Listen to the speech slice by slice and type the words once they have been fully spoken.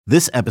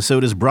This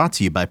episode is brought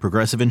to you by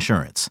Progressive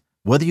Insurance.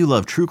 Whether you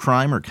love true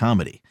crime or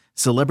comedy,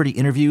 celebrity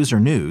interviews or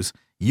news,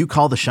 you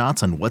call the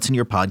shots on what's in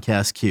your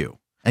podcast queue.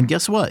 And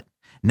guess what?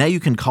 Now you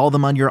can call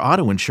them on your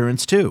auto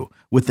insurance too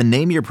with the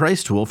Name Your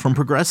Price tool from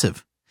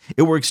Progressive.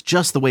 It works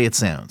just the way it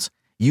sounds.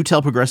 You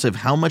tell Progressive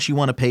how much you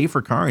want to pay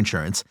for car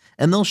insurance,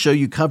 and they'll show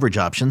you coverage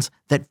options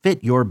that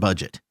fit your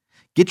budget.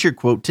 Get your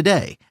quote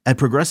today at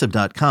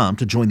Progressive.com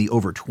to join the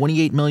over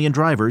 28 million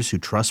drivers who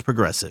trust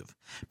Progressive.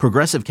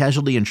 Progressive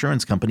Casualty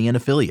Insurance Company and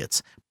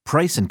Affiliates.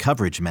 Price and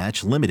coverage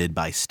match limited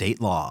by state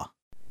law.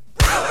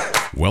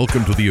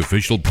 Welcome to the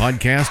official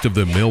podcast of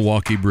the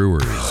Milwaukee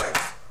Brewers.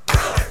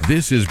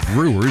 This is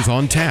Brewers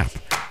on Tap.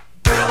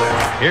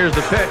 Here's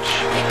the pitch.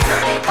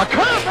 A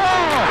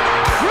curveball!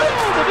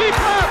 Through the deep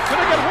left.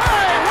 Gonna get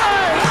way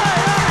out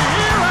of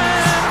here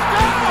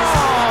and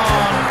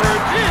gone for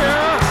deer.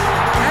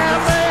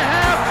 And they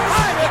have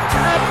tied it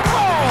at 4.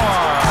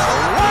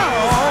 Wow!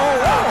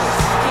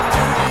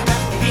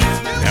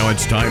 Now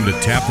it's time to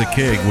tap the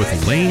keg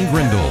with Lane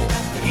Grindle.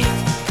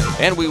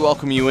 And we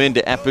welcome you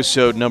into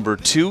episode number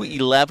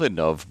 211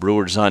 of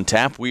Brewers on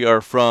Tap. We are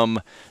from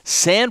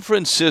San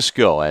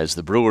Francisco as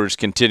the Brewers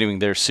continuing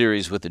their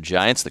series with the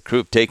Giants. The Crew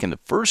have taken the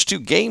first two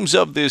games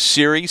of this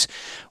series,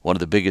 one of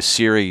the biggest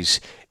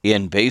series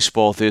in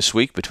baseball this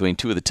week between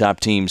two of the top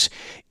teams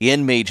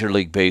in Major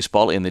League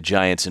Baseball in the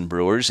Giants and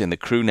Brewers. And the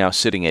Crew now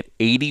sitting at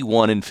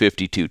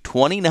 81-52,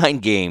 29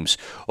 games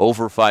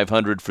over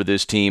 500 for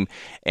this team.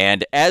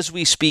 And as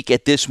we speak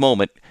at this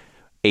moment,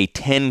 a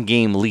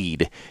 10-game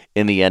lead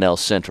in the NL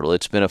Central.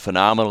 It's been a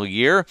phenomenal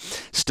year.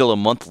 Still a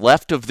month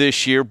left of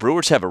this year.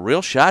 Brewers have a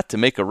real shot to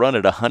make a run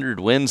at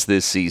 100 wins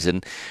this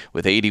season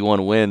with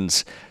 81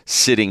 wins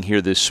sitting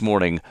here this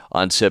morning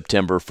on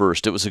September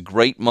 1st. It was a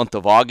great month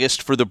of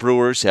August for the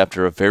Brewers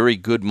after a very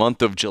good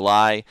month of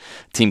July.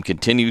 The team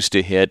continues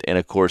to hit and,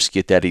 of course,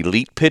 get that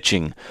elite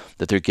pitching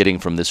that they're getting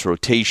from this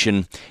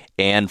rotation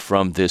and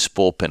from this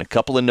bullpen. A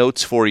couple of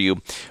notes for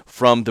you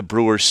from the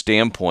Brewers'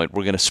 standpoint.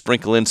 We're going to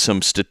sprinkle in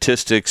some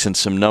statistics and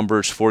some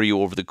numbers for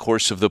you over the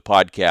course of the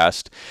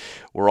podcast.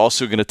 We're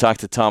also going to talk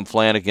to Tom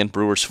Flanagan,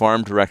 Brewers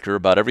farm director,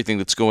 about everything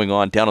that's going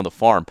on down on the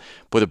farm.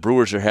 But the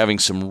Brewers are having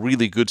some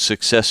really good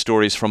success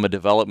stories from a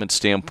development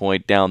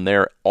standpoint down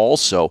there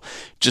also.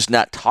 Just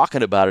not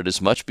talking about it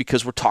as much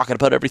because we're talking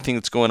about everything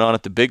that's going on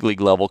at the big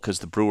league level because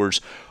the Brewers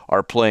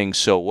are playing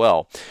so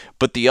well.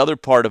 But the other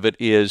part of it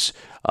is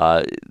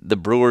the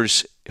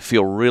Brewers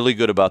feel really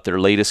good about their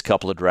latest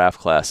couple of draft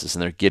classes,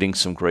 and they're getting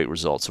some great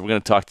results. So we're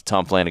going to talk to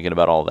Tom Flanagan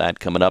about all that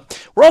coming up.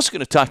 We're also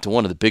going to talk to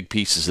one of the big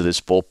pieces of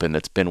this bullpen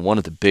that's been one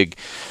of the big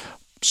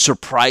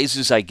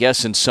surprises, I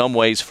guess, in some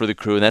ways for the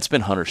Crew, and that's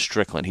been Hunter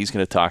Strickland. He's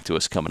going to talk to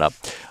us coming up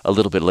a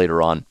little bit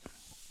later on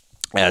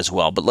as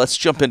well. But let's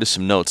jump into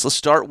some notes. Let's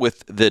start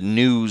with the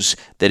news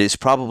that is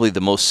probably the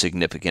most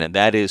significant, and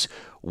that is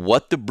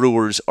what the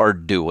Brewers are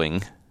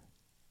doing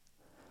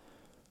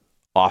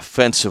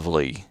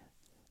offensively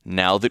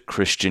now that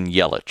Christian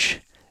Yelich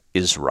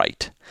is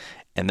right.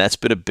 And that's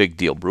been a big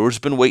deal. Brewers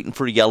been waiting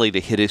for Yelly to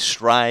hit his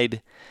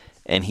stride,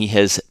 and he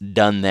has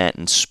done that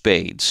in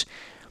spades.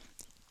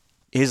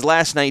 His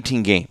last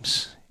 19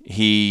 games,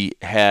 he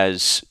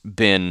has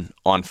been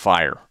on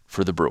fire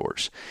for the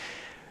Brewers.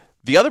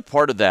 The other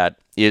part of that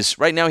is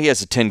right now he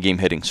has a 10-game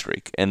hitting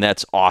streak, and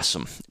that's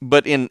awesome.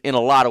 But in a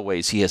lot of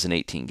ways, he has an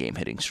 18-game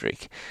hitting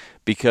streak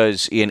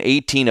because in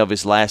 18 of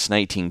his last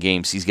 19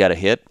 games, he's got a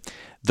hit.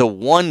 The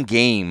one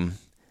game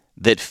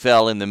that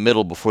fell in the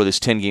middle before this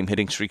 10-game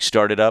hitting streak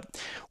started up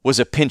was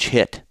a pinch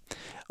hit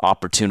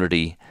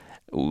opportunity.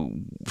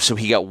 So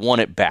he got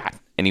one at bat,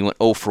 and he went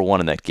 0 for 1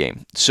 in that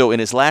game. So in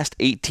his last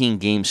 18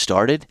 games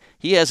started,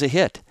 he has a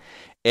hit.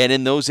 And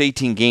in those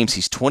 18 games,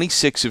 he's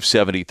 26 of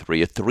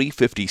 73, a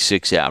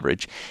 .356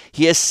 average.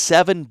 He has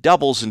 7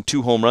 doubles and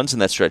 2 home runs in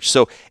that stretch.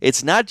 So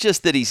it's not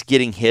just that he's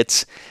getting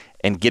hits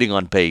and getting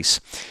on base.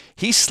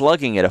 He's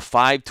slugging at a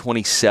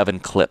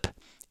 .527 clip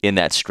in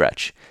that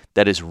stretch.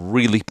 That is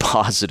really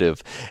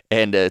positive,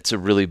 and it's a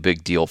really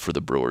big deal for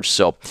the Brewers.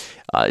 So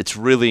it's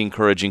really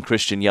encouraging.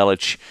 Christian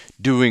Yelich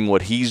doing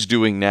what he's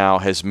doing now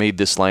has made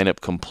this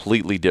lineup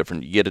completely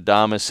different. You get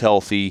Adames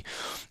healthy,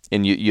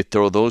 and you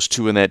throw those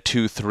two in that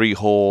 2-3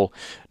 hole.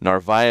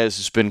 Narvaez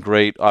has been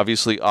great.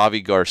 Obviously,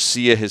 Avi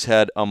Garcia has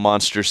had a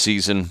monster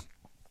season.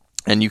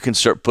 And you can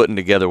start putting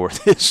together where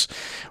this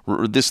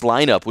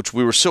lineup, which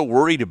we were so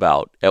worried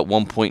about at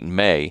one point in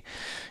May.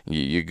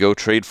 You go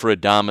trade for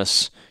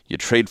Adames, you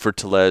trade for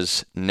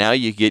Tellez, now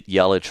you get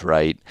Yelich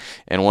right.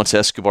 And once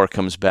Escobar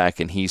comes back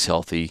and he's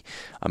healthy,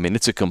 I mean,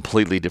 it's a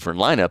completely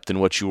different lineup than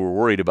what you were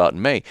worried about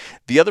in May.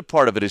 The other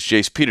part of it is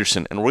Jace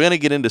Peterson, and we're going to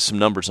get into some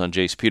numbers on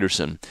Jace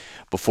Peterson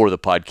before the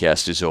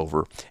podcast is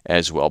over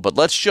as well. But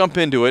let's jump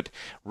into it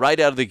right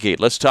out of the gate.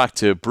 Let's talk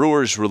to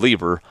Brewers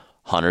reliever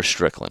Hunter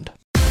Strickland.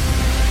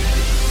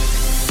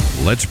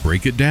 Let's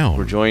break it down.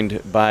 We're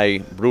joined by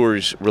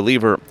Brewers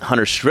reliever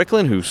Hunter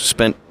Strickland, who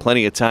spent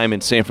plenty of time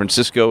in San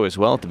Francisco as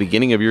well at the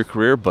beginning of your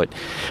career. But,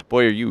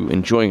 boy, are you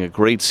enjoying a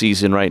great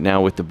season right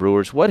now with the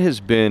Brewers. What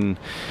has been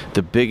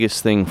the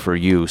biggest thing for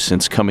you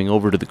since coming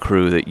over to the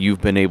Crew that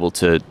you've been able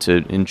to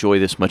enjoy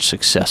this much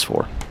success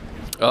for?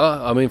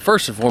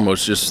 First and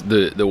foremost, just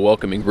the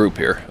welcoming group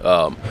here.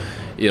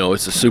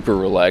 It's a super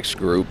relaxed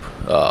group.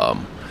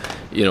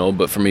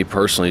 But for me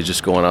personally,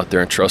 just going out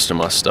there and trusting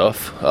my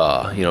stuff,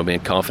 being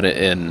confident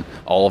in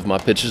all of my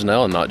pitches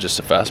now and not just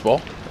a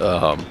fastball,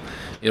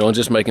 and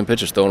just making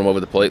pitches, throwing them over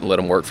the plate and let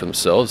them work for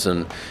themselves.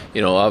 And,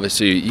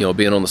 obviously,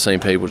 being on the same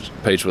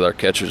page with our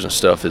catchers and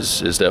stuff is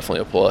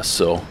definitely a plus.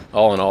 So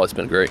all in all, it's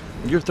been great.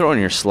 You're throwing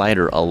your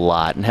slider a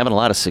lot and having a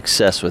lot of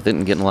success with it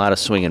and getting a lot of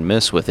swing and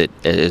miss with it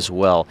as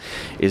well.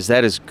 Is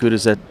that as good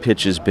as that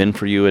pitch has been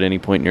for you at any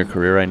point in your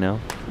career right now?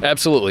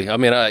 Absolutely.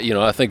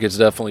 I think it's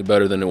definitely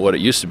better than what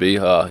it used to be.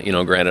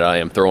 Granted, I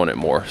am throwing it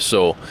more.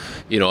 So,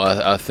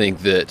 I think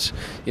that,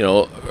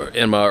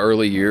 in my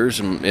early years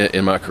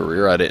in my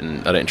career, I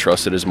didn't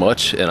trust it as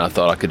much, and I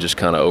thought I could just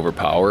kind of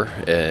overpower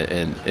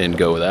and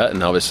go with that.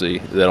 And obviously,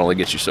 that only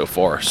gets you so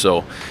far.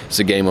 So, it's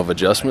a game of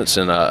adjustments,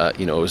 and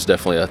it was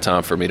definitely a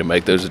time for me to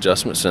make those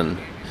adjustments. And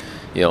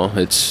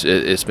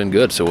it's been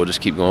good, so we'll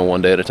just keep going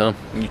one day at a time.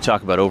 You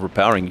talk about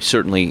overpowering. You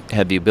certainly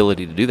had the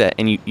ability to do that,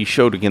 and you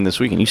showed again this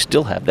weekend. You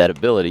still have that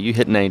ability. You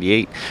hit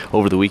 98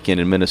 over the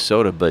weekend in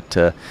Minnesota, but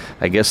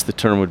I guess the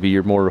term would be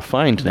you're more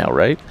refined now,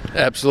 right?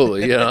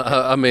 Absolutely.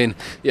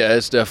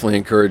 It's definitely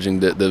encouraging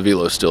that the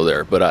velo's still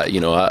there. But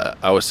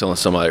I was telling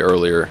somebody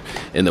earlier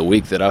in the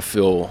week that I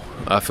feel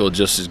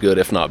just as good,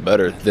 if not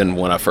better, than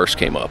when I first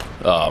came up.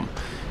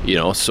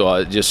 So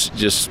I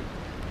just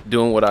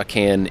doing what I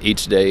can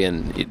each day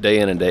and day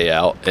in and day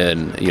out,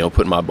 and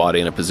putting my body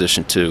in a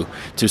position to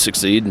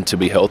succeed and to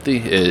be healthy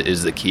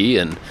is the key,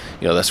 and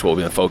that's what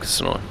we've been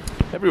focusing on.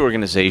 Every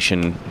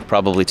organization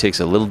probably takes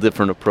a little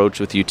different approach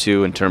with you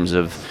too in terms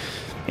of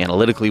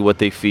analytically what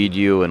they feed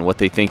you and what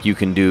they think you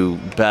can do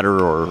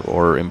better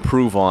or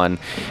improve on.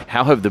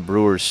 How have the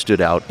Brewers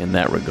stood out in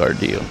that regard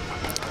to you?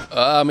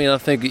 I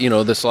think,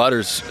 the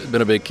slider's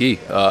been a big key.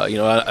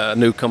 I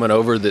knew coming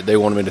over that they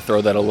wanted me to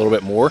throw that a little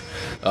bit more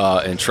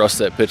and trust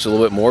that pitch a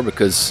little bit more,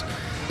 because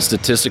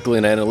statistically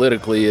and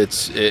analytically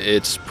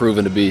it's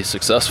proven to be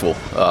successful.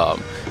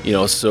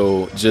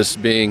 So just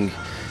being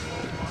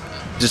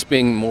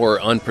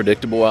more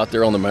unpredictable out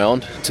there on the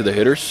mound to the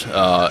hitters.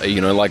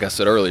 Like I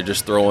said earlier,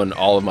 just throwing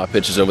all of my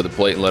pitches over the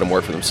plate and let them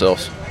work for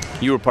themselves.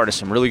 You were part of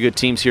some really good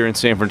teams here in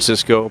San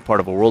Francisco, part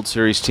of a World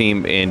Series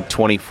team in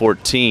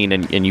 2014,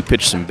 and you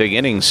pitched some big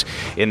innings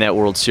in that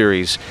World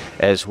Series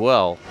as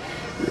well.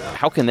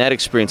 How can that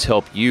experience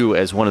help you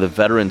as one of the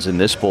veterans in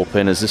this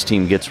bullpen as this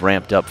team gets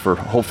ramped up for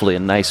hopefully a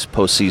nice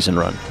postseason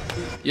run?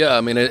 Yeah,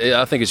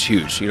 I think it's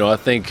huge. I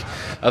think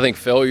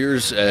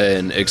failures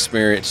and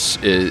experience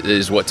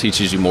is what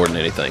teaches you more than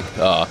anything.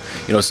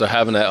 So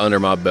having that under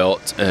my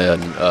belt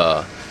and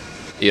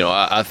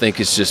I think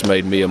it's just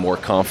made me a more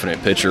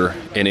confident pitcher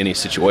in any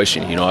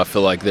situation. I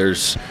feel like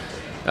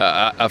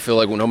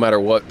no matter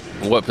what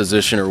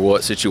position or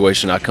what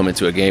situation I come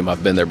into a game,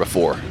 I've been there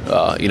before.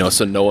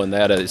 So knowing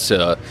that, it's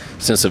a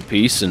sense of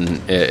peace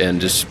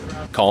and just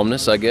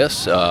calmness, I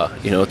guess,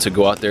 to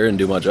go out there and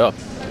do my job.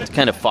 To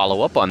kind of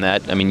follow up on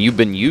that, you've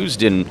been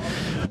used in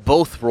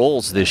both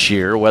roles this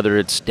year, whether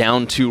it's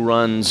down 2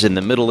 runs in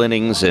the middle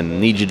innings and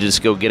need you to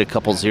just go get a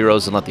couple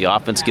zeros and let the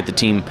offense get the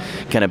team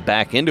kind of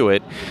back into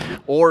it,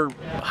 or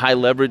high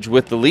leverage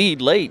with the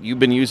lead late. You've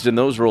been used in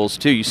those roles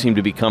too. You seem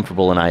to be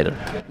comfortable in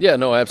either. Yeah,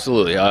 no,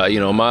 absolutely.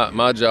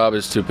 My job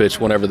is to pitch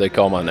whenever they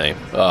call my name,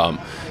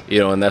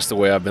 and that's the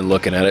way I've been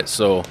looking at it.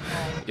 So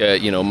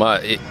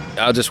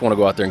I just want to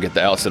go out there and get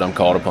the outs that I'm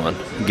called upon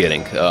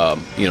getting.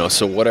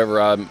 So whatever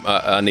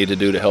I need to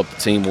do to help the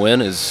team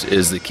win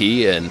is the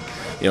key, and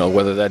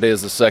whether that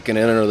is the second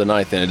inning or the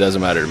ninth inning, it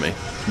doesn't matter to me.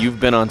 You've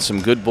been on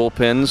some good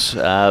bullpens.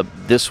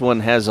 This one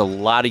has a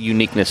lot of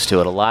uniqueness to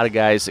it, a lot of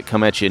guys that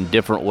come at you in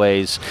different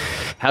ways.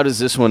 How does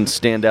this one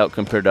stand out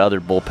compared to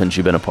other bullpens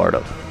you've been a part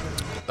of?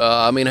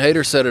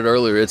 Hader said it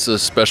earlier. It's a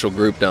special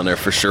group down there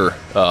for sure,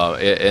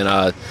 and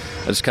I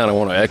just kind of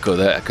want to echo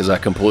that because I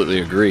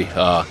completely agree.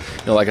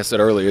 Like I said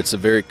earlier, it's a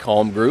very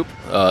calm group.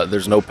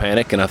 There's no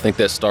panic, and I think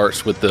that starts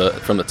from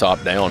the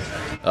top down.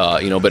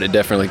 But it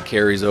definitely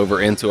carries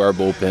over into our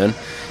bullpen.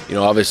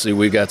 Obviously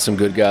we've got some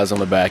good guys on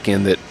the back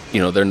end that,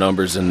 their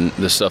numbers and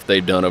the stuff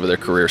they've done over their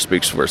career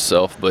speaks for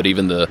itself. But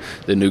even the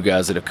new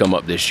guys that have come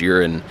up this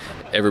year, and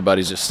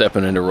everybody's just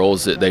stepping into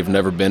roles that they've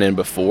never been in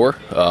before,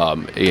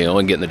 and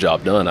getting the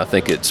job done. I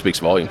think it speaks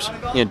volumes.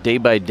 Day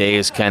by day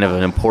is kind of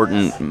an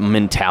important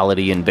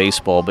mentality in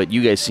baseball, but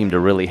you guys seem to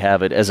really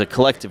have it as a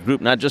collective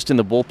group, not just in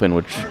the bullpen,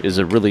 which is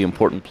a really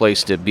important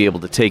place to be able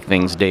to take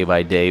things day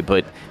by day,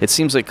 but it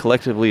seems like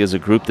collectively as a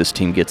group this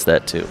team gets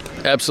that too.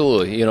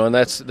 Absolutely, and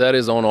that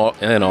is on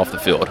and off the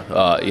field.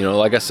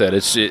 Like I said,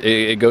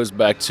 it goes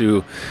back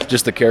to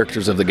just the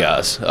characters of the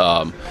guys,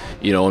 and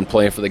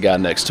playing for the guy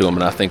next to them,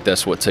 and I think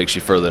that's what takes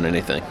you further than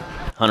anything.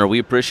 Hunter, we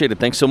appreciate it.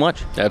 Thanks so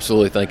much.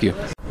 Absolutely. Thank you.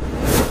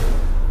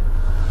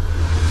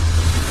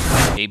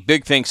 Hey,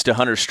 big thanks to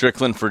Hunter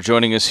Strickland for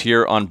joining us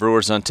here on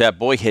Brewers on Tap.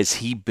 Boy, has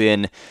he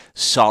been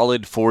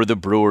solid for the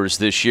Brewers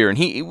this year. And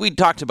we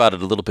talked about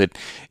it a little bit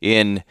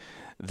in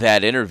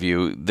that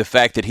interview, the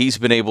fact that he's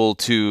been able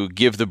to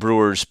give the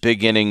Brewers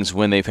big innings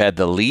when they've had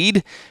the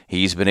lead.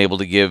 He's been able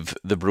to give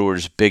the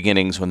Brewers big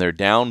innings when they're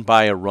down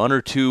by a run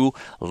or two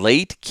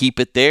late,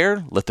 keep it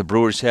there, let the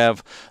Brewers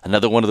have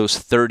another one of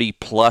those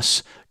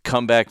 30-plus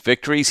comeback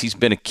victories. He's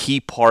been a key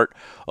part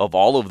of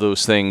all of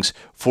those things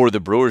for the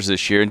Brewers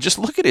this year. And just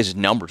look at his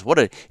numbers. What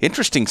an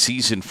interesting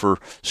season for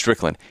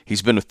Strickland.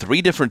 He's been with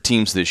 3 different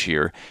teams this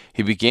year.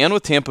 He began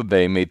with Tampa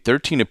Bay, made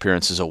 13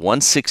 appearances, a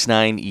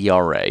 1.69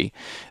 ERA.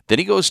 Then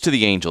he goes to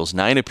the Angels,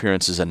 9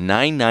 appearances, a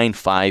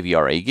 9.95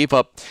 ERA. He gave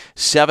up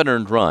 7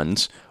 earned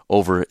runs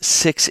over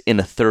 6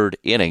 1/3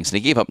 innings, and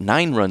he gave up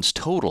 9 runs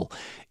total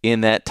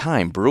in that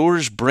time.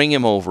 Brewers bring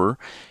him over,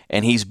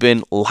 and he's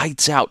been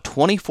lights out.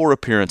 24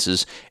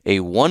 appearances, a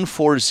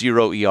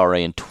 1.40 ERA,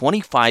 and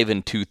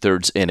 25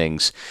 2/3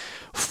 innings.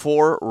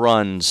 4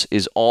 runs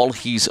is all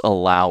he's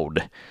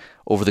allowed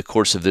over the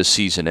course of this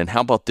season. And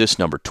how about this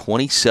number?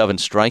 27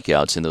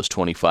 strikeouts in those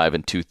 25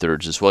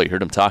 2/3 as well. You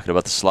heard him talking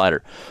about the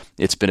slider.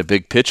 It's been a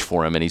big pitch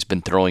for him, and he's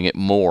been throwing it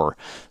more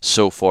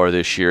so far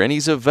this year. And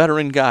he's a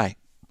veteran guy.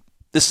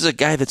 This is a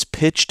guy that's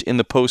pitched in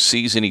the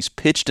postseason. He's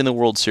pitched in the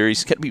World Series.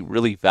 He's going to be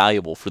really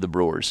valuable for the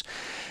Brewers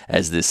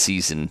as this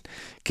season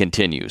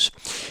continues.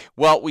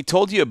 Well, we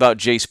told you about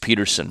Jace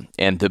Peterson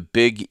and the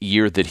big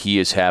year that he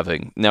is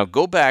having. Now,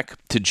 go back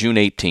to June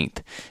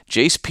 18th.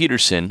 Jace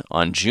Peterson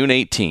on June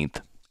 18th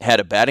had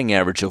a batting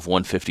average of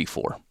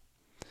 154.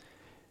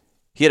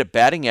 He had a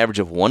batting average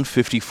of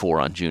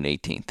 154 on June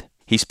 18th.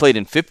 He's played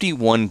in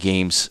 51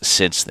 games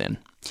since then.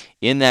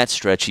 In that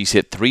stretch, he's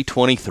hit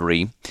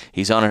 323.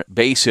 He's on a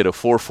base hit a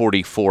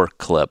 444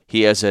 clip.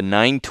 He has a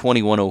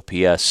 921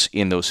 OPS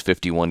in those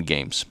 51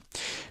 games.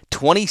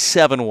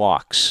 27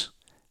 walks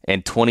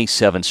and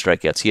 27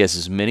 strikeouts. He has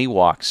as many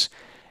walks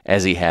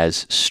as he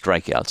has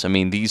strikeouts. I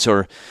mean, these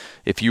are,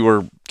 if you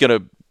were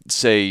going to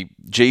say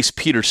Jace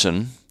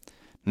Peterson,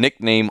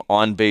 nickname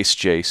on base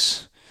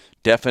Jace,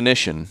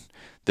 definition,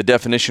 the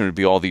definition would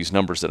be all these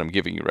numbers that I'm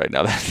giving you right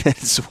now.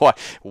 That's why.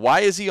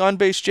 Why is he on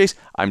base, Jace?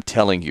 I'm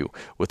telling you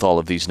with all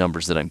of these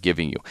numbers that I'm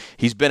giving you.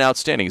 He's been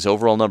outstanding. His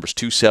overall numbers,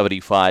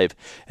 275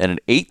 and an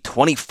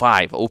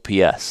 825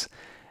 OPS.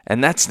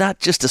 And that's not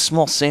just a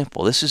small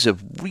sample. This is a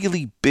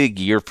really big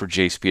year for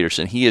Jace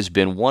Peterson. He has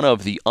been one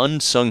of the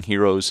unsung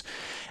heroes.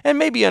 And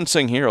maybe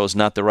unsung hero is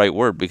not the right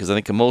word, because I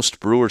think most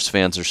Brewers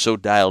fans are so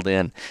dialed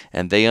in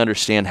and they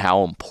understand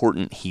how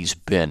important he's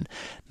been,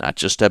 not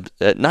just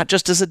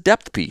as a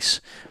depth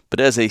piece, but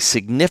as a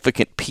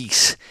significant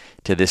piece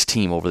to this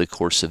team over the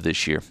course of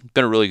this year.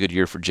 Been a really good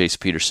year for Jace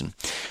Peterson.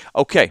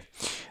 Okay,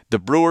 the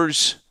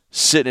Brewers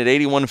sitting at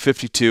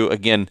 81-52.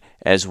 Again,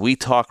 as we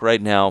talk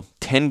right now,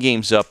 10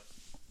 games up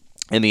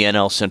in the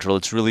NL Central.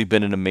 It's really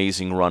been an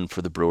amazing run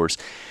for the Brewers.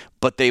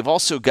 But they've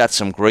also got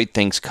some great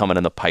things coming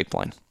in the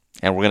pipeline.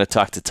 And we're going to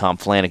talk to Tom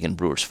Flanagan,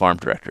 Brewers farm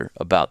director,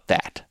 about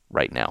that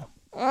right now.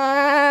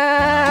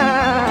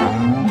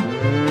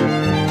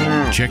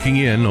 Checking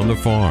in on the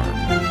farm.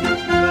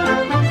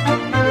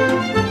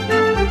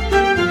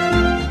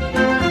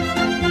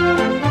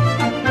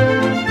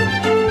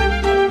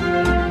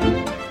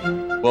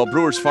 Well,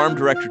 Brewers farm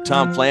director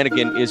Tom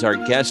Flanagan is our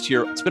guest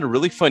here. It's been a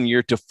really fun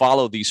year to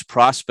follow these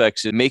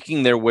prospects and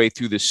making their way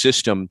through the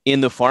system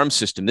in the farm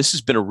system. This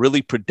has been a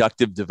really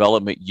productive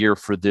development year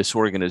for this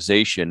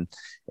organization.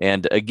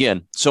 And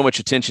again, so much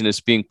attention is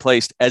being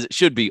placed, as it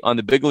should be, on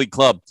the big league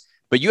club.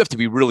 But you have to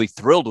be really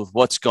thrilled with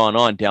what's gone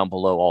on down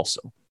below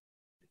also.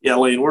 Yeah,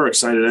 Lane, we're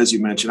excited, as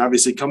you mentioned.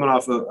 Obviously, coming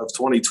off of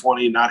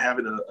 2020, not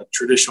having a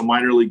traditional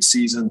minor league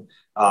season,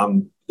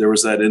 there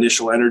was that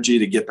initial energy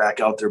to get back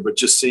out there. But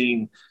just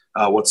seeing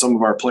what some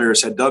of our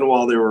players had done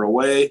while they were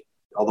away,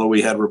 although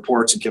we had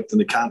reports and kept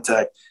in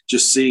contact,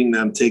 just seeing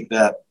them take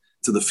that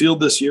to the field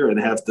this year and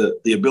have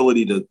the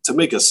ability to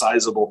make a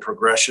sizable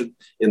progression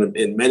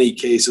in many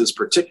cases,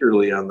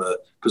 particularly on the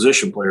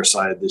position player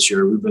side this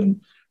year. We've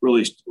been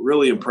really,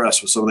 really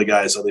impressed with some of the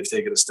guys, how they've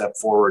taken a step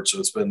forward. So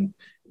it's been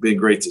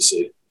great to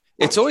see.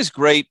 It's always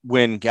great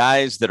when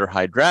guys that are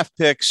high draft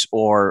picks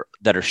or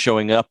that are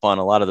showing up on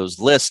a lot of those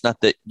lists,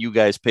 not that you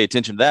guys pay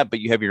attention to that, but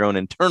you have your own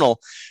internal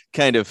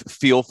kind of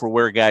feel for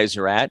where guys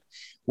are at,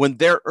 when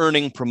they're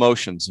earning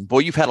promotions. And boy,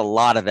 you've had a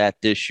lot of that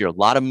this year, a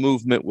lot of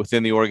movement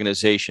within the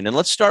organization. And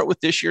let's start with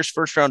this year's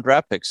first-round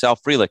draft pick, Sal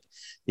Frelick.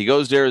 He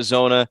goes to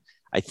Arizona.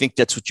 I think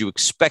that's what you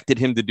expected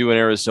him to do in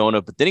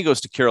Arizona, but then he goes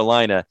to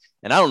Carolina,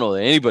 and I don't know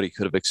that anybody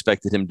could have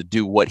expected him to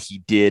do what he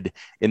did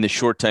in the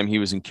short time he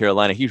was in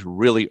Carolina. He's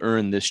really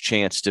earned this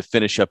chance to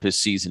finish up his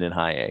season in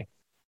high A.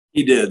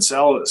 He did.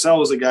 Sal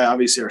was a guy,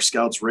 obviously our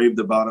scouts raved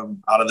about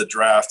him out of the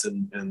draft,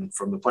 and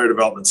from the player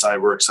development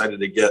side, we're excited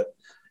to get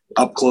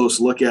up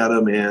close, look at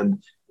him,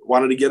 and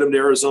wanted to get him to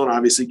Arizona,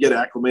 obviously get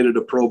acclimated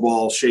to pro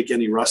ball, shake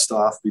any rust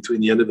off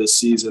between the end of his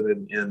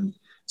season and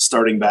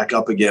starting back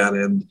up again.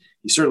 And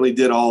he certainly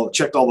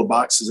checked all the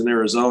boxes in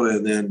Arizona,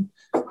 and then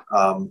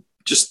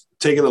just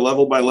taken it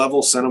level by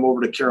level, sent him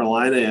over to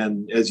Carolina.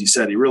 And as you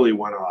said, he really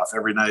went off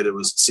every night.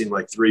 It seemed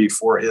like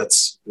 3-4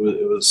 hits.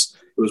 It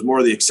was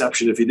more the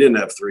exception if he didn't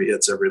have 3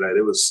 hits every night.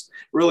 It was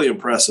really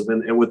impressive.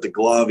 And with the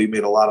glove, he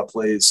made a lot of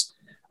plays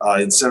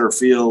in center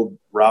field,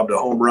 robbed a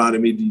home run. I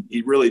mean,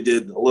 he really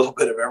did a little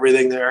bit of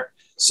everything there.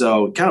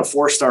 So kind of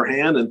forced our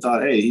hand and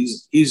thought, hey,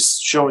 he's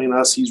showing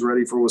us he's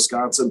ready for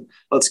Wisconsin.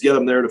 Let's get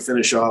him there to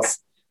finish off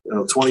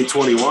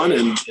 2021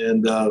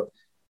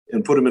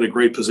 and put him in a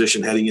great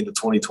position heading into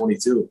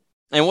 2022.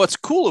 And what's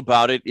cool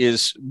about it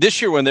is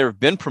this year when there have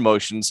been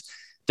promotions,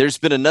 there's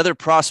been another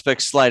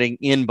prospect sliding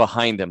in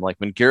behind them. Like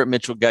when Garrett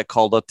Mitchell got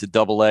called up to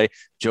Double-A,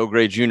 Joe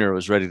Gray Jr.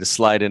 was ready to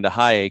slide into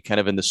High-A, kind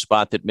of in the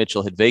spot that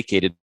Mitchell had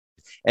vacated.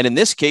 And in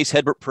this case,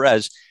 Hedbert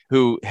Perez,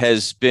 who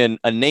has been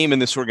a name in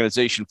this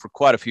organization for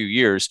quite a few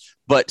years,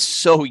 but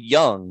so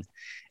young.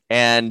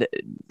 And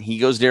he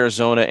goes to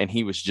Arizona, and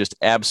he was just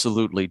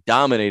absolutely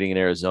dominating in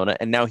Arizona.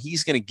 And now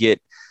he's going to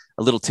get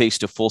a little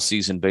taste of full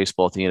season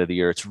baseball at the end of the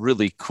year. It's a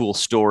really cool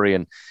story.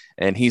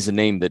 And he's a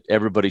name that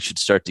everybody should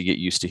start to get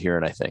used to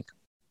hearing, I think.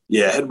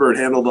 Yeah, Hedbert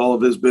handled all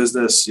of his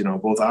business,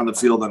 both on the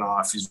field and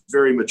off. He's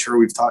very mature.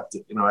 We've talked,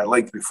 at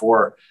length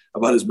before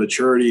about his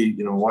maturity,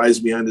 wise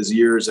beyond his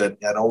years at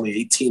only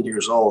 18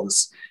 years old.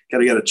 It's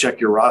kind of got to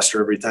check your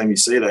roster every time you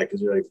say that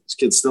because you're like, this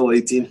kid's still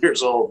 18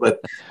 years old. But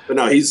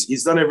no,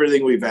 he's done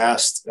everything we've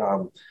asked,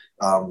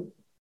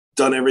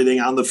 done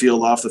everything on the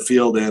field, off the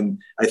field.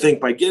 And I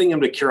think by getting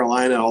him to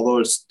Carolina, although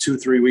it's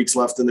 2-3 weeks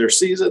left in their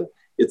season,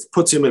 it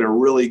puts him in a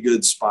really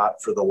good spot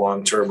for the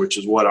long term, which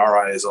is what our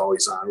eye is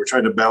always on. We're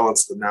trying to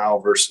balance the now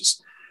versus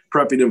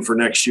prepping him for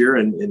next year.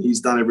 And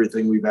he's done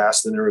everything we've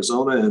asked in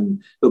Arizona.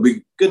 And it'll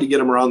be good to get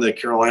him around the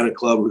Carolina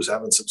club who's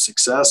having some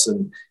success,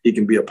 and he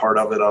can be a part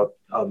of it out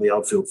on the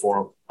outfield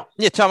for him.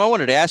 Yeah, Tom, I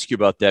wanted to ask you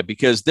about that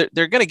because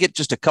they're going to get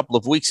just a couple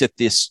of weeks at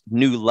this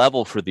new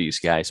level for these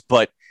guys,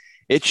 but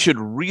it should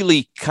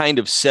really kind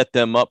of set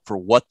them up for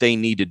what they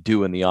need to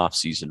do in the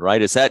offseason,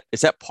 right? Is that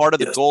part of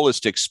the goal,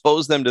 is to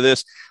expose them to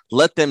this,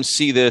 let them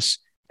see this,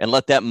 and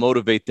let that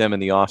motivate them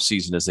in the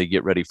offseason as they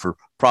get ready for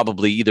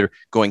probably either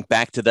going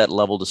back to that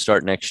level to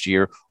start next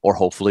year or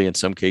hopefully in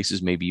some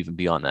cases maybe even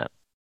beyond that?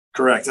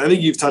 Correct. I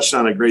think you've touched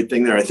on a great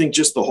thing there. I think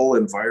just the whole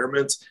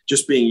environment,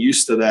 just being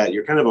used to that,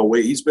 you're kind of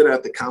away. He's been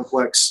at the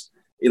complex,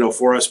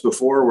 for us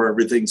before, where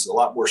everything's a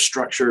lot more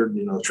structured,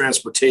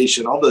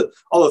 transportation, all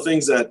the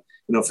things that,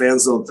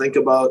 fans don't think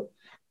about,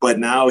 but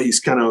now he's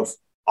kind of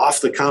off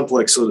the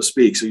complex, so to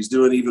speak. So he's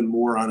doing even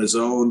more on his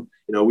own.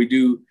 We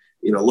do,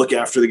 look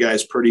after the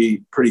guys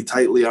pretty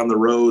tightly on the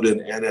road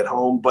and at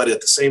home. But at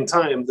the same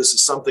time, this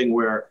is something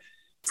where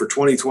for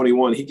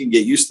 2021, he can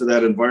get used to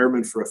that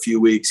environment for a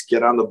few weeks,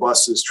 get on the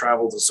buses,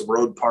 travel to some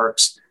road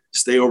parks,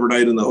 stay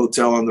overnight in the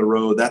hotel on the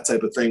road, that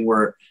type of thing,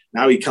 where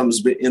now he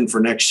comes in for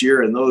next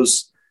year. And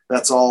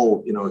that's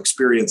all,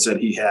 experience that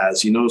he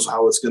has. He knows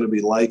how it's going to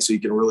be like, so he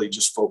can really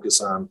just focus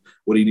on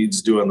what he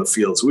needs to do on the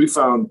field. So we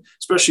found,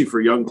 especially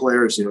for young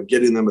players,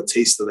 getting them a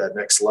taste of that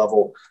next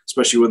level,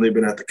 especially when they've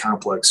been at the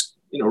complex,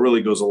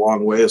 really goes a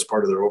long way as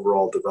part of their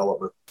overall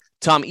development.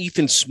 Tom,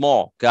 Ethan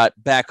Small got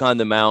back on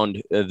the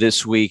mound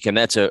this week, and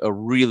that's a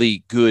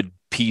really good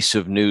piece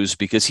of news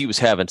because he was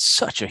having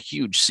such a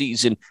huge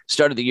season.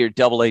 Started the year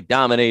Double-A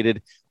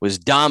dominated, was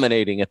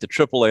dominating at the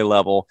Triple-A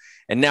level,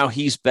 and now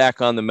he's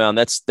back on the mound.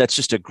 That's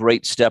just a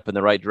great step in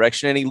the right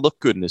direction, and he looked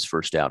good in his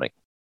first outing.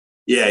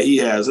 Yeah, he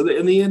has. And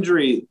the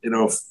injury,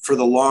 for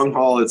the long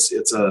haul, it's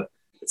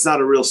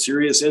not a real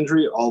serious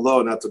injury,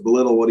 although not to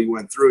belittle what he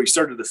went through. He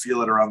started to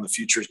feel it around the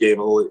Futures game,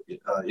 a little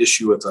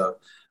issue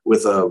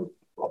with a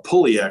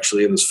pulley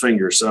actually in his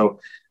finger. So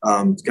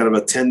kind of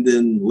a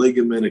tendon,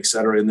 ligament, et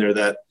cetera, in there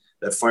that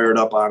fired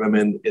up on him.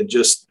 And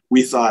just,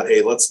 we thought,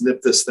 hey, let's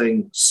nip this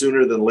thing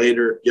sooner than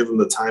later, give him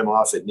the time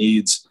off it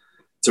needs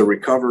to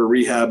recover,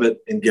 rehab it,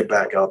 and get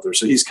back out there.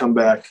 So he's come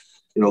back,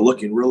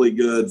 looking really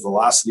good.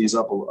 Velocity's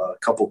up a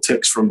couple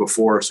ticks from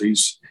before. So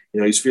he's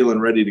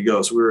feeling ready to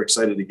go. So we were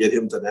excited to get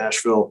him to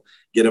Nashville,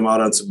 get him out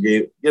on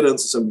get into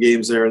some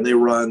games there. And the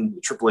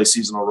AAA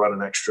season will run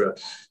an extra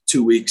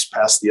 2 weeks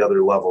past the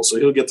other level. So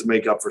he'll get to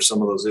make up for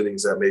some of those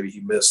innings that maybe he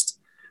missed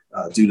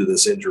due to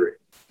this injury.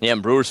 Yeah,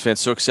 and Brewers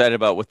fans so excited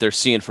about what they're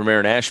seeing from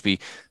Aaron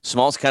Ashby.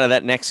 Small's kind of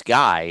that next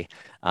guy,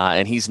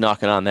 and he's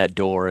knocking on that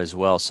door as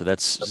well. So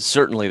that's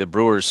certainly the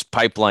Brewers'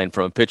 pipeline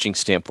from a pitching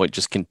standpoint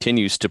just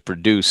continues to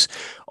produce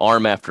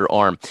arm after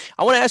arm.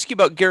 I want to ask you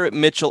about Garrett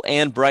Mitchell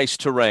and Bryce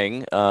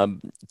Turang.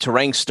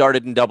 Turang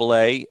started in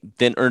Double-A,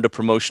 then earned a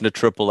promotion to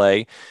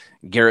Triple-A.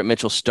 Garrett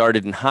Mitchell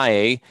started in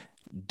High-A,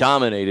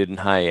 dominated in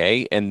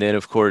High-A, and then,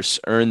 of course,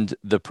 earned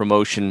the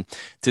promotion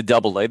to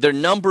Double-A. Their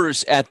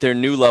numbers at their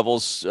new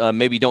levels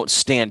maybe don't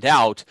stand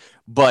out,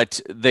 but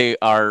they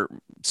are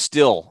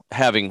still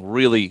having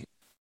really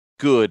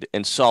good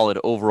and solid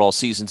overall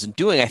seasons and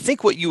doing, I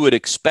think, what you would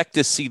expect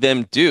to see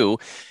them do.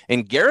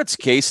 In Garrett's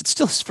case, it's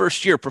still his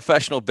first year of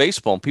professional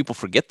baseball, and people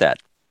forget that.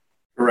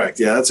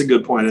 Correct. Yeah, that's a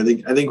good point. I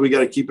think we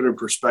got to keep it in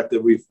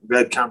perspective. We've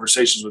had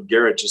conversations with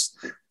Garrett, just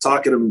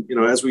talking to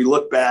him, as we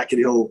look back,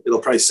 and it'll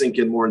probably sink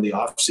in more in the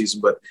off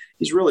season, but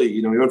he's really,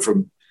 he went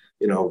from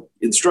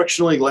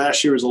instructional league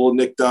last year was a little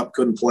nicked up,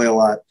 couldn't play a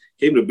lot.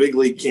 Came to big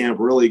league camp,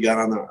 really got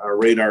on our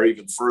radar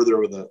even further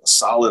with a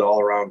solid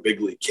all-around big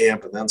league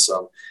camp and then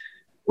some.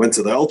 Went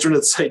to the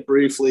alternate site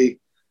briefly,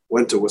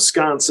 went to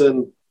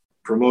Wisconsin,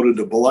 promoted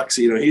to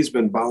Biloxi. He's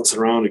been bouncing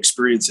around,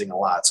 experiencing a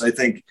lot. So I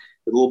think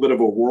a little bit of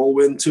a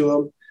whirlwind to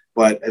him,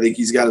 but I think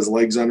he's got his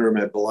legs under him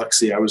at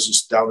Biloxi. I was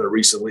just down there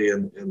recently,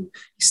 and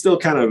he still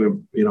kind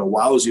of,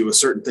 wows you with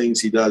certain things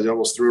he does. He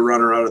almost threw a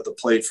runner out at the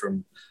plate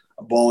from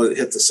a ball that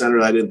hit the center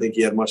that I didn't think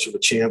he had much of a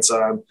chance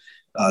on.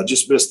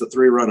 Just missed a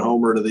 3-run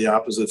homer to the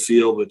opposite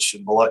field, which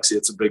in Biloxi,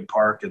 it's a big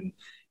park and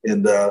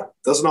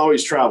doesn't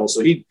always travel.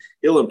 So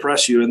he'll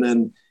impress you. And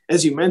then,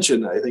 as you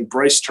mentioned, I think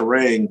Brice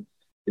Turang,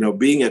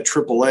 being at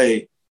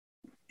AAA,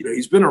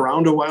 he's been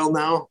around a while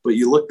now, but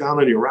you look down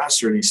on your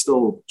roster and he's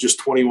still just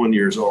 21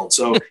 years old.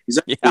 So he's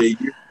actually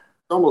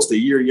almost a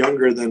year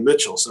younger than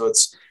Mitchell. So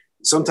it's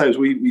sometimes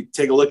we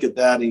take a look at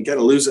that and kind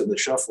of lose it in the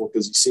shuffle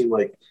because he seemed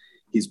like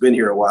he's been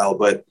here a while.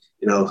 But,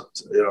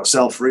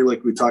 Sal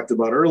Frelick, we talked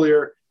about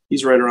earlier,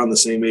 he's right around the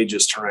same age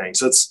as Turang.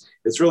 So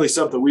it's really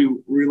something we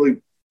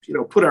really,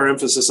 put our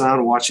emphasis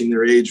on, watching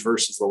their age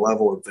versus the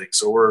level and things.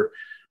 So we're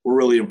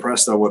really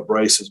impressed on what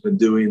Brice has been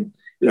doing,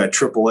 at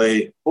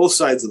AAA, both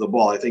sides of the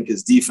ball. I think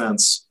his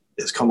defense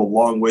has come a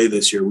long way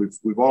this year.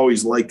 We've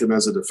always liked him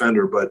as a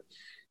defender, but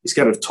he's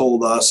kind of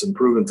told us and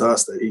proven to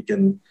us that he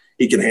can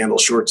handle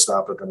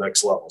shortstop at the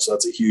next level. So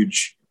that's a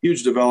huge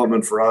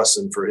development for us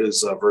and for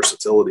his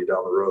versatility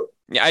down the road.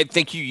 Yeah, I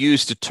think you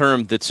used a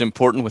term that's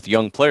important with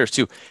young players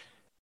too.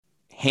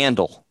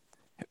 Handle.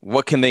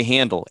 What can they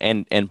handle?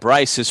 And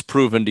Brice has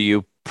proven to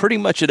you pretty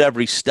much at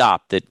every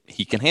stop that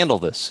he can handle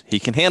this. He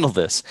can handle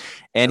this.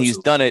 And Absolutely. He's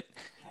done it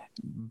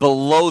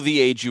below the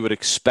age you would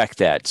expect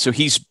that. So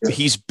he's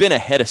been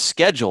ahead of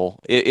schedule.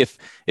 If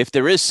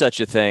there is such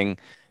a thing,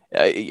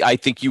 I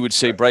think you would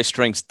say Brice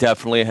Turang's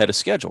definitely ahead of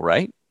schedule,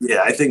 right?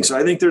 Yeah, I think so.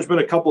 I think there's been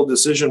a couple of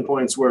decision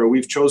points where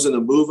we've chosen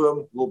to move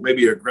him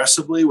maybe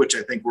aggressively, which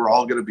I think we're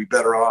all going to be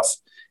better off,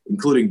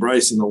 including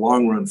Brice, in the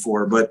long run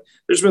for. But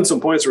there's been some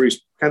points where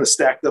he's kind of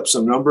stacked up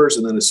some numbers,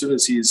 and then as soon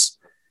as he's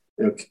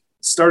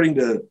starting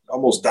to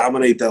almost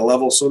dominate that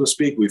level, so to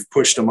speak, we've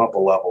pushed him up a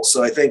level.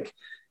 So I think,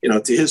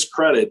 to his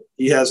credit,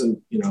 he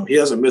hasn't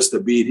missed a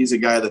beat. He's a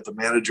guy that the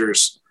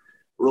managers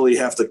really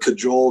have to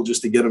cajole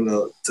just to get him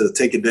to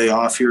take a day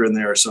off here and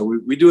there. So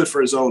we do it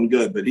for his own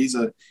good, but he's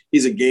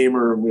a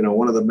gamer,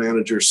 one of the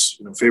managers'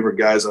 favorite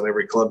guys on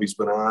every club he's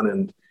been on,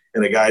 and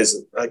a guy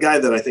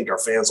that I think our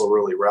fans will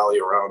really rally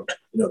around,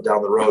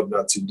 down the road,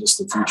 not too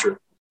distant future.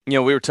 We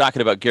were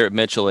talking about Garrett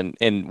Mitchell,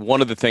 and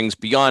one of the things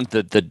beyond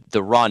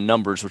the raw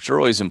numbers, which are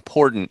always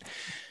important,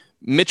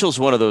 Mitchell's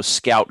one of those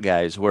scout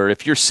guys where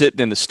if you're sitting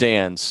in the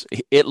stands,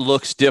 it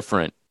looks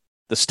different.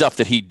 The stuff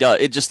that he does,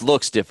 it just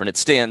looks different. It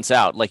stands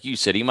out. Like you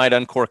said, he might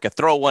uncork a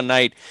throw one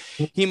night.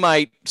 He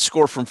might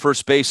score from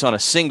first base on a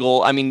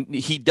single. I mean,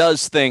 he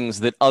does things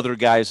that other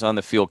guys on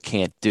the field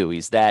can't do.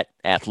 He's that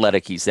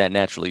athletic. He's that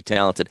naturally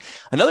talented.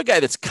 Another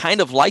guy that's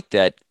kind of like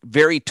that,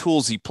 very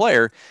toolsy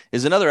player,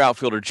 is another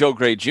outfielder, Joe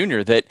Gray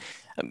Jr., that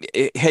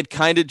had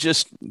kind of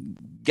just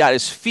got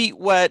his feet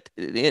wet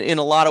in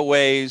a lot of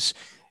ways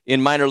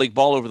in minor league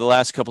ball over the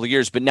last couple of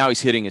years, but now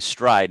he's hitting his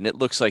stride, and it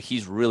looks like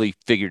he's really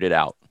figured it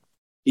out.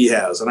 He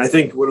has. And I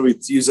think when we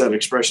use that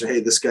expression,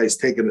 hey, this guy's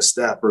taken a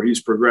step or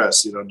he's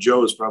progressed,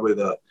 Joe is probably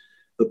the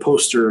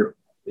poster,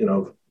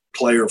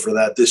 player for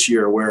that this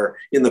year, where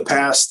in the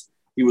past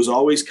he was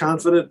always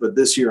confident. But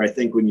this year, I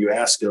think when you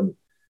ask him,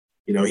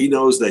 he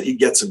knows that he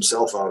gets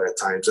himself out at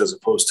times as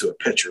opposed to a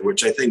pitcher,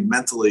 which I think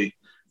mentally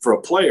for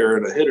a player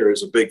and a hitter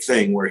is a big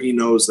thing, where he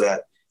knows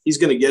that he's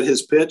going to get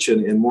his pitch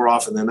and more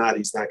often than not,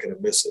 he's not going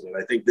to miss it. And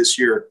I think this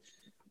year,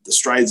 the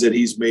strides that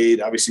he's made,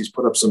 obviously he's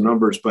put up some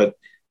numbers, but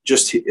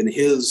just in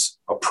his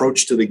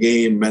approach to the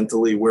game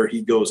mentally, where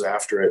he goes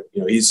after it,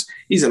 he's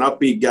an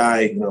upbeat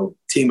guy,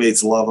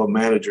 teammates love him,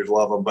 managers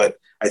love him, but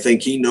I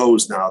think he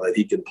knows now that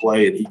he can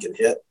play and he can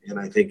hit. And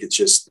I think it's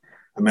just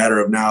a matter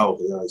of now,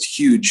 it's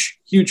huge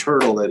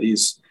hurdle that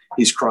he's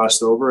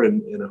crossed over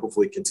and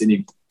hopefully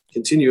continue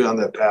on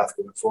that path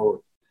going forward.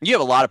 You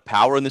have a lot of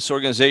power in this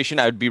organization.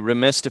 I would be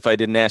remiss if I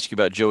didn't ask you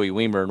about Joey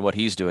Wiemer and what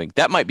he's doing.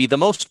 That might be the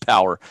most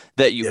power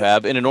that you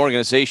have in an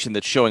organization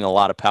that's showing a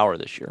lot of power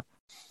this year.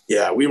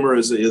 Yeah, Wiemer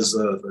is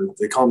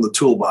they call him the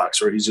toolbox,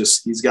 right?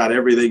 He's got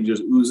everything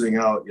just oozing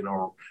out,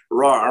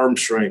 raw arm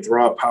strength,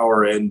 raw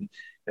power, and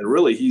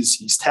really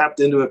he's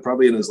tapped into it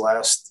probably in his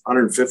last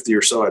 150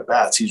 or so at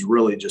bats. He's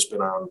really just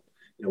been on.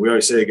 We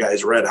always say a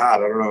guy's red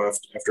hot. I don't know if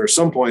after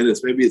some point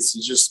he's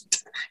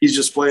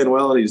just playing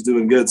well and he's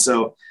doing good.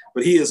 So,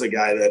 but he is a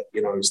guy that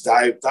he's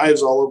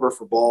dives all over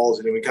for balls,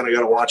 and we kind of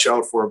got to watch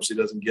out for him so he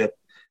doesn't get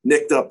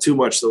nicked up too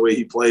much the way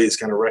he plays,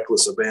 kind of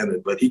reckless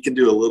abandon, but he can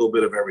do a little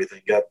bit of everything.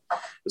 Got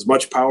as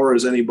much power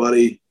as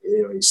anybody.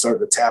 He's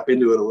starting to tap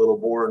into it a little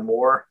more and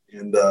more.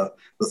 And the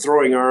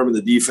throwing arm and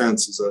the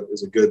defense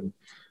is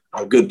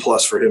a good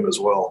plus for him as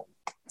well.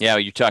 Yeah,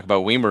 you talk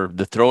about Wiemer,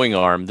 the throwing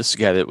arm. This is a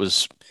guy that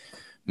was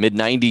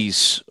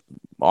mid-90s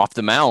off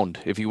the mound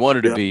if he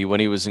wanted to be when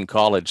he was in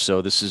college.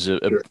 So this is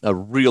a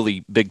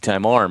really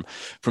big-time arm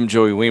from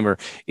Joey Wiemer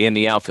in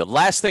the outfield.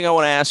 Last thing I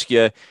want to ask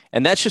you,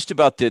 and that's just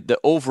about the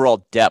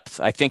overall depth.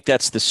 I think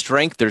that's the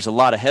strength. There's a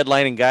lot of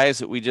headlining guys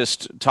that we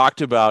just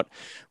talked about,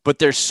 but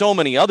there's so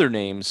many other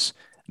names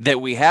that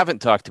we haven't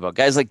talked about.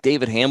 Guys like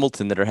David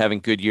Hamilton that are having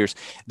good years.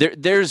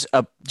 There's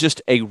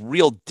just a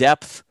real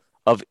depth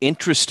of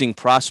interesting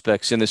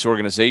prospects in this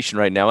organization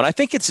right now. And I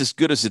think it's as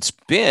good as it's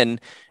been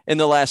in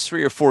the last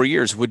 3 or 4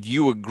 years. Would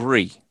you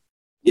agree?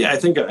 Yeah, I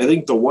think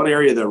the one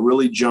area that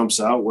really jumps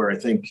out where I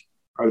think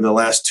probably the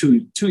last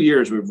two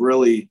years we've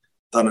really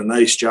done a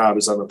nice job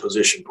is on the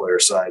position player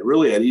side.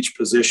 Really at each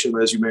position,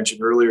 as you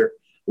mentioned earlier,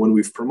 when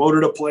we've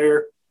promoted a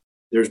player,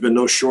 there's been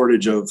no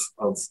shortage of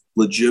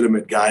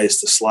legitimate guys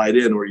to slide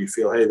in where you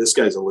feel, hey, this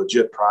guy's a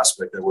legit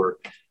prospect that we're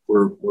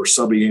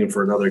subbing in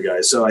for another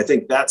guy. So I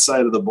think that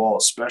side of the ball,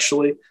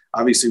 especially,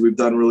 obviously we've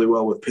done really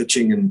well with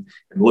pitching and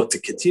look to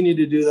continue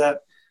to do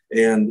that.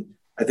 And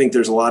I think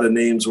there's a lot of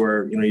names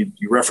where,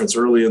 you referenced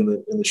early in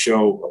the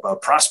show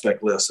about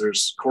prospect lists.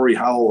 There's Corey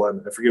Howell,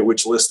 and I forget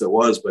which list it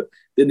was, but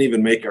didn't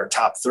even make our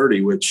top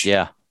 30, which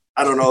I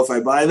don't know if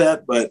I buy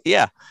that, but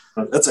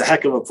that's a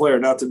heck of a player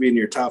not to be in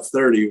your top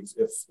 30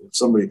 if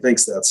somebody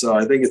thinks that. So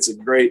I think it's a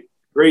great,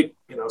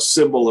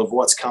 symbol of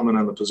what's coming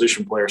on the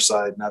position player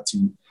side, not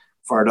too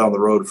far down the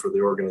road for the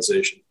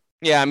organization.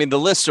 Yeah, I mean, the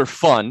lists are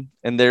fun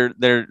and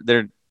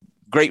they're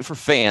great for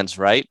fans,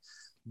 right?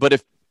 But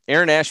if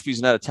Aaron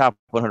Ashby's not a top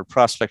 100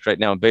 prospect right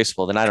now in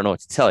baseball, then I don't know what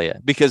to tell you,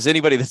 because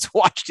anybody that's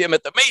watched him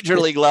at the major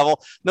league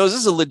level knows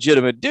this is a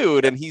legitimate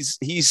dude, and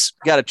he's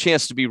got a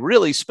chance to be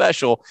really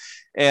special.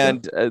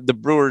 And the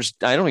Brewers,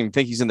 I don't even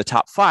think he's in the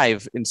top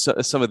 5 in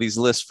some of these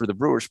lists for the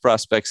Brewers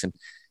prospects, and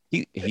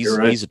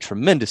he's a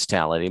tremendous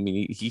talent. I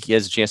mean, he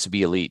has a chance to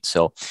be elite.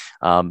 So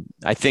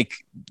I think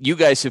you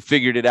guys have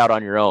figured it out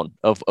on your own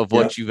of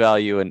what you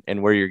value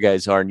and where your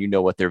guys are, and you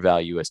know what their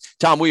value is.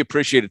 Tom, we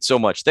appreciate it so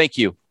much. Thank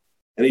you.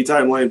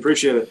 Anytime, Lane.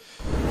 Appreciate it.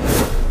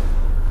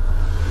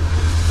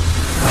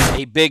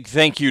 A big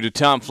thank you to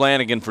Tom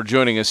Flanagan for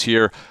joining us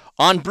here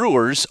on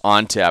Brewers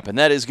on Tap. And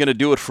that is going to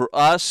do it for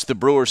us. The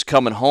Brewers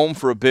coming home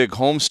for a big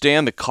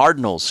homestand. The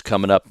Cardinals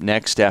coming up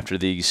next after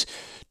these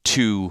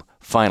 2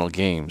 final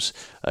games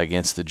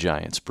against the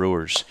Giants.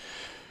 Brewers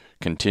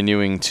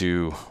continuing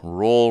to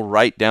roll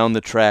right down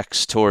the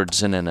tracks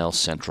towards an NL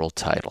Central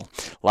title.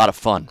 A lot of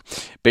fun.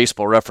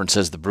 Baseball Reference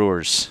says the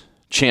Brewers'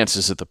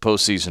 chances at the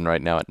postseason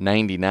right now at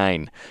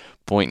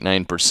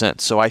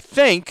 99.9%. So I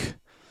think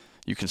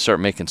you can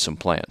start making some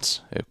plans.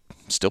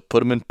 Still put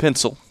them in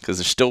pencil because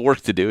there's still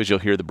work to do, as you'll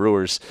hear the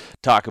Brewers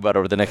talk about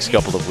over the next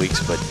couple of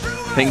weeks. But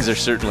things are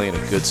certainly in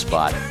a good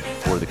spot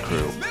for the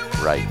crew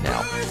right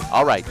now.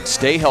 All right,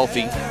 stay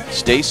healthy,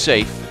 stay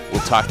safe.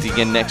 We'll talk to you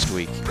again next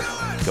week.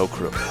 Go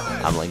Crew.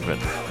 I'm Lane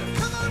Grindle.